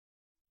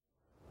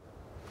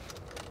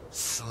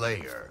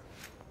Slayer.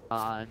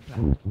 No.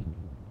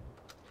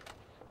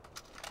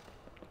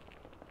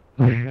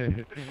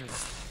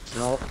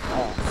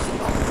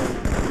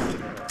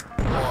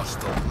 Lost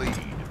the lead.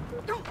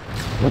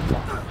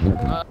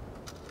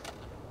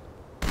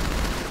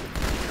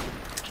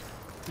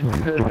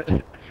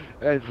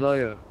 Hey,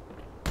 Slayer.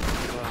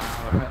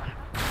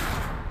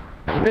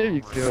 There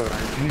you go.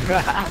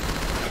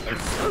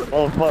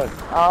 Oh, fuck.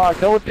 Ah,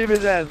 double team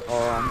his ass.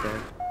 Oh, I'm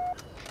dead.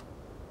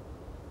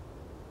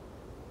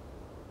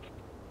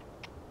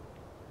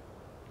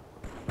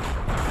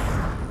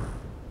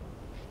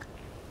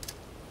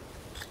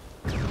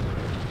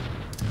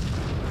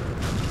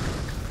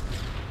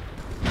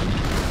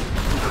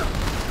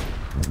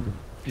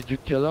 Did you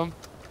kill him?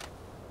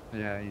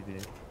 Yeah, you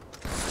did.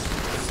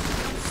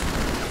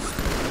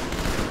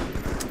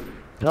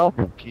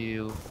 Double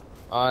kill.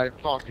 I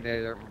fucking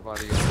hate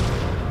everybody.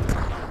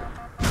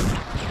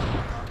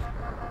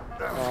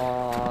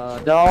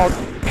 Dog.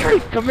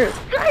 Kate, come here.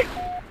 Kate!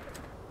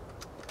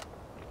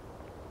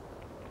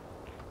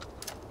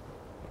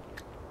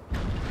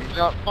 He's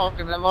not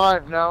fucking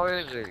alive now,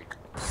 is he?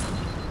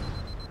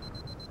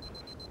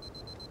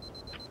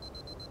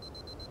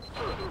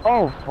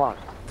 Oh, fuck.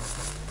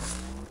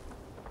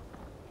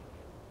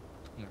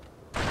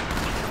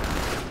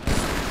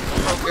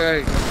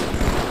 Okay.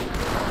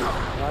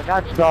 I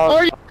got stuck.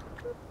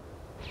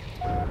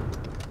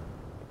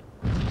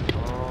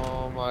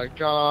 Oh my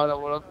god, I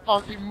wanna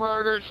fucking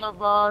murder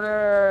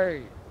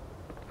somebody!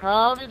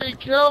 How did he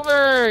kill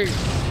me?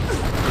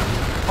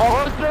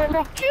 Oh, it's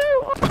double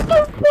kill! What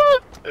the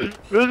fuck?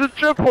 It was a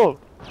triple!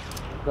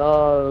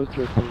 No, it was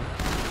triple.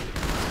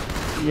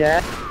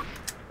 Yeah.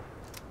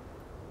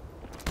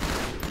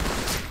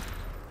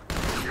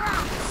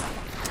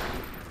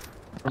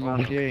 I'm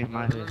not here, I'm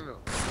not here.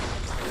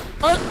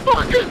 I'm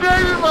fucking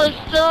saving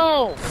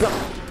myself!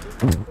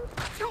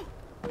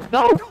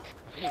 No!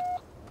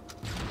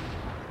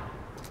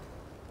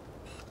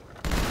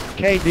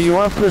 Okay, do you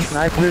want to put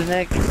snipers,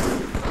 Nick?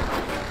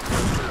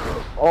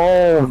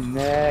 Oh,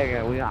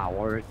 nigga, we got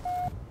work.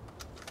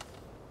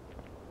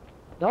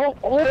 No,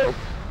 oh!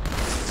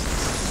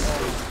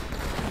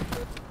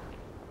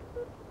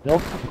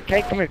 Nope.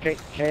 Kate, come here,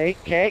 Kate.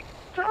 Kate.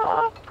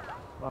 Ah.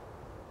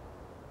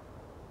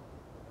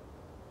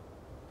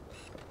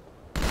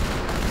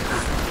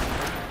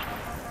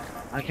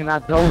 I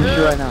cannot double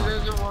you right now. He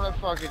doesn't want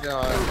to fucking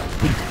die.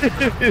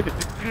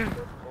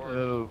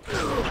 Oh!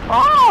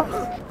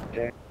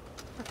 Okay.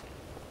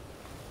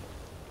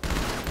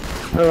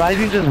 So I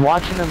think just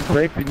watching them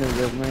breaking is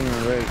a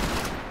main rate.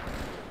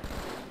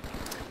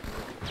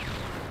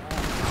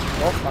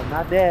 Oh, I'm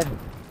not dead.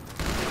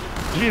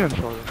 Get him,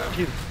 Jordan.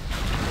 Get him.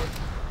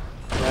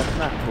 That's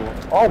not cool.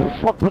 Oh,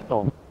 fuck, what the?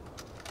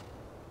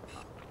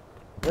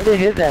 Where did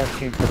his ass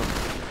came from?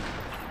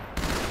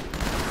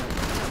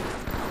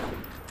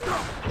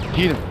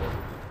 Get him.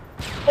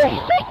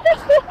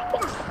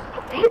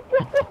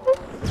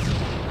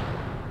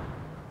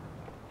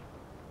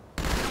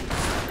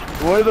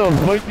 Where the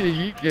fuck did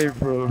he came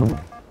from?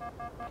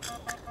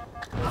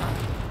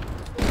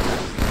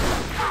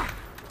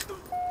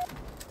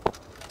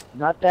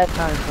 Not that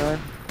time, son.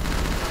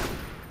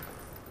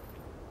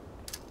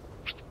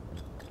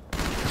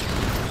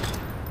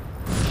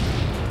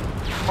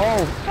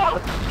 Oh,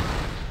 fuck!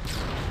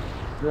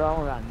 Dude, I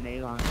almost got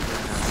nailed on shit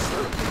now.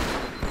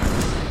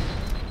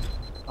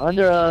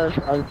 Under us,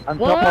 on top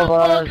of us.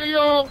 What fucking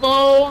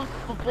almost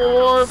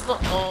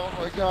before? Oh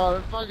my god,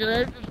 I fucking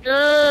hate this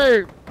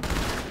game!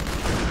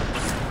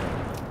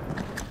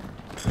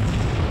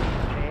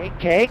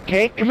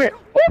 Okay, come here.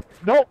 Oop,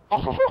 no.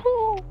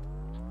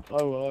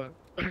 Oh,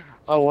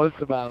 I was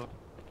about.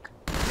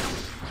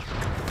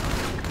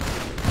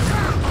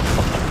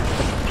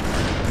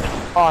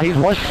 Oh, he's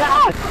one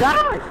shot.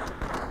 Die.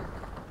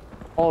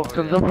 Oh,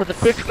 comes up with the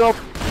quick scope.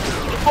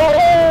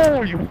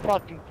 Oh, you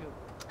fucking killed.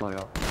 Oh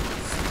yeah.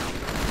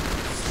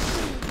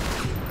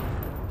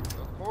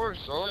 Of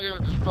course, all you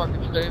just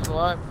fucking stays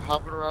alive,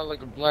 hopping around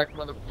like a black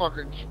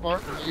motherfucking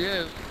Spartan he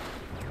is.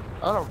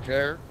 I don't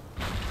care.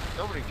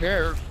 Nobody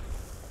cares.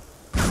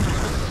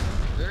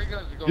 There he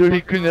goes. Dude,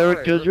 he could never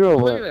kill you or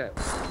what? Look at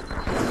that.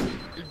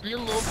 He'd be a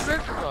little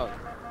bitch about it.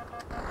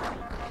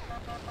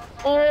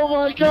 Oh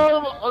my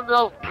god! Oh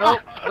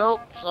no,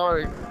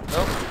 sorry.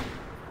 Nope.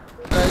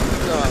 Thank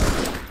God.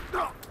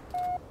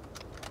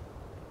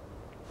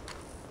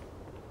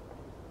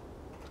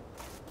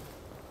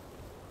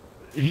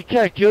 He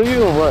can't kill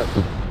you or what?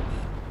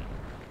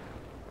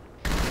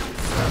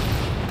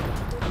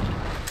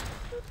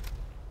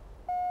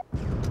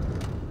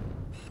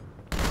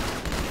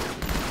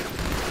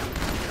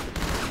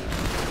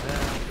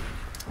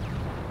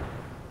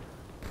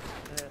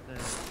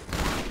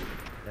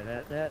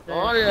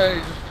 Oh yeah, he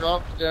just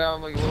drops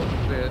down like a little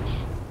bitch.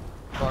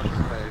 Fucking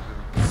amazing.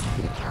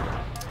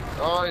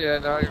 Oh yeah,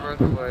 now he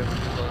runs away with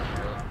his own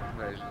shit.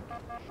 Amazing.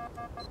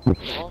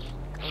 Awesome.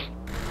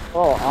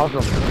 Oh,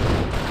 awesome.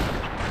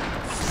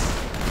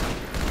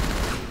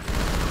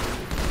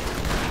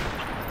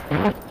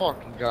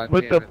 Fucking goddamn.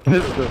 With the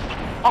pistol.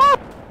 Oh!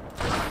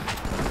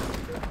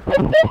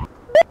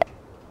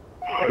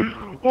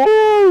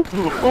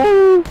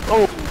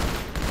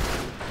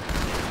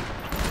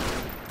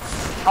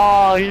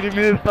 Oh, he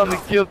missed on the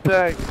kill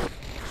tag.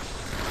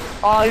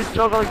 Oh, he's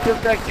choked on the kill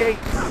tag.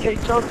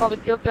 Kate choked on the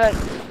kill tag.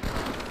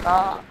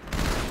 Ah.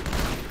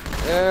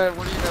 Yeah,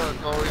 what are you doing,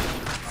 Chloe?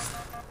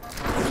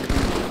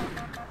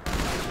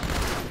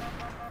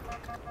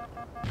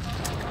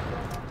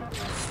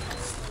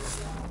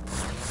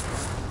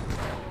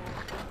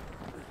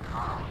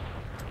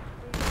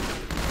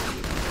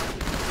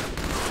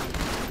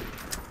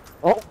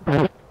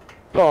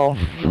 Oh,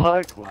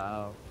 fuck,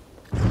 wow.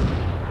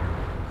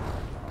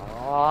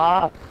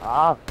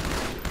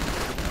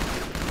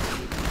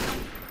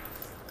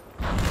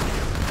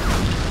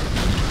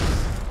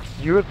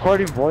 You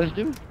recording voice,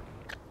 dude?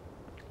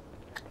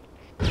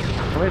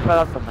 Let me put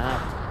up the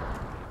map.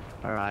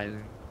 Alright.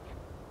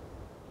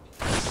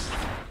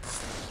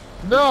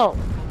 No!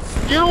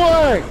 Get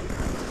away!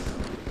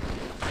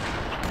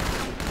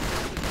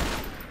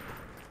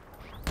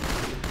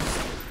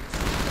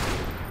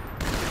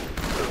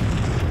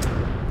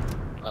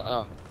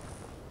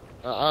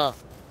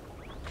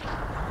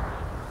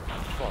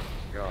 Fuck,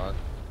 God.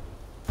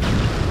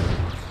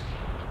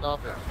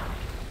 Stop it.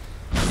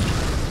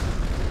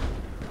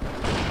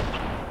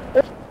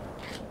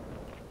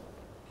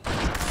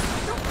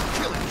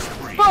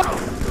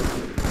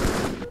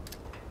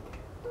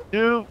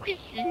 Dude!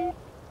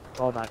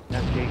 Oh, not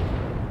empty.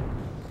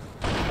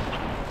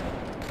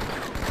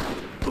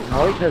 No,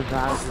 he does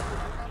not.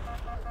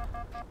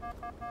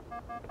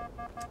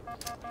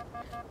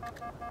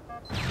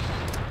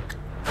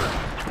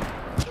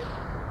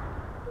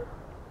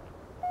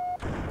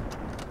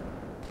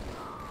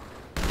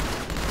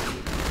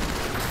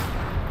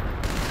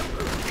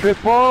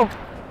 Triple.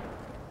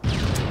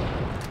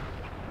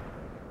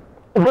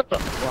 What the?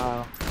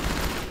 Wow.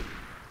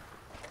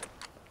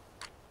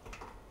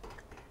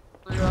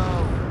 Yo,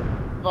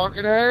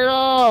 fucking hate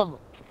him.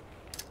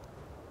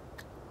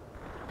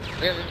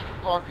 Yeah, just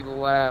fucking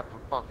laugh. I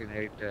fucking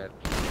hate that.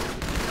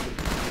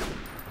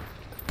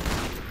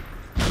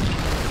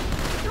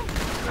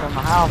 From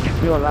my house, you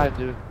feel alive,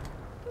 dude.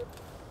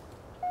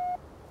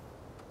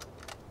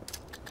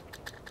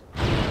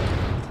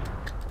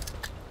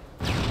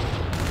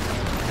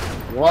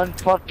 One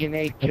fucking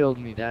 8 killed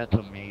me, that's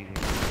amazing.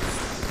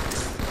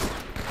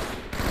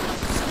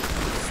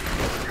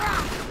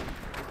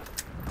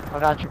 I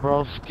got you,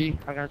 broski.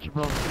 I got you,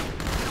 broski.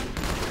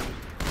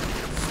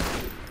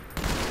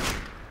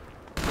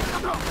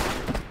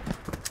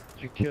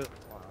 You killed.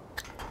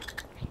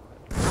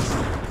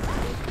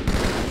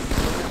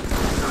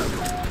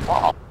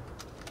 Wow.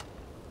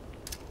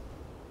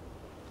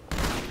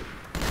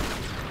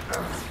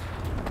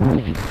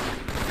 Oh.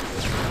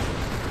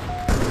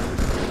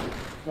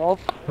 Nope,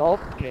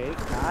 okay,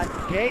 not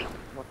okay.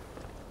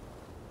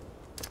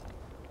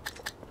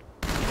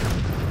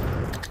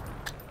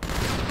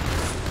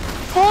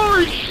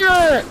 Holy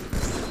shit!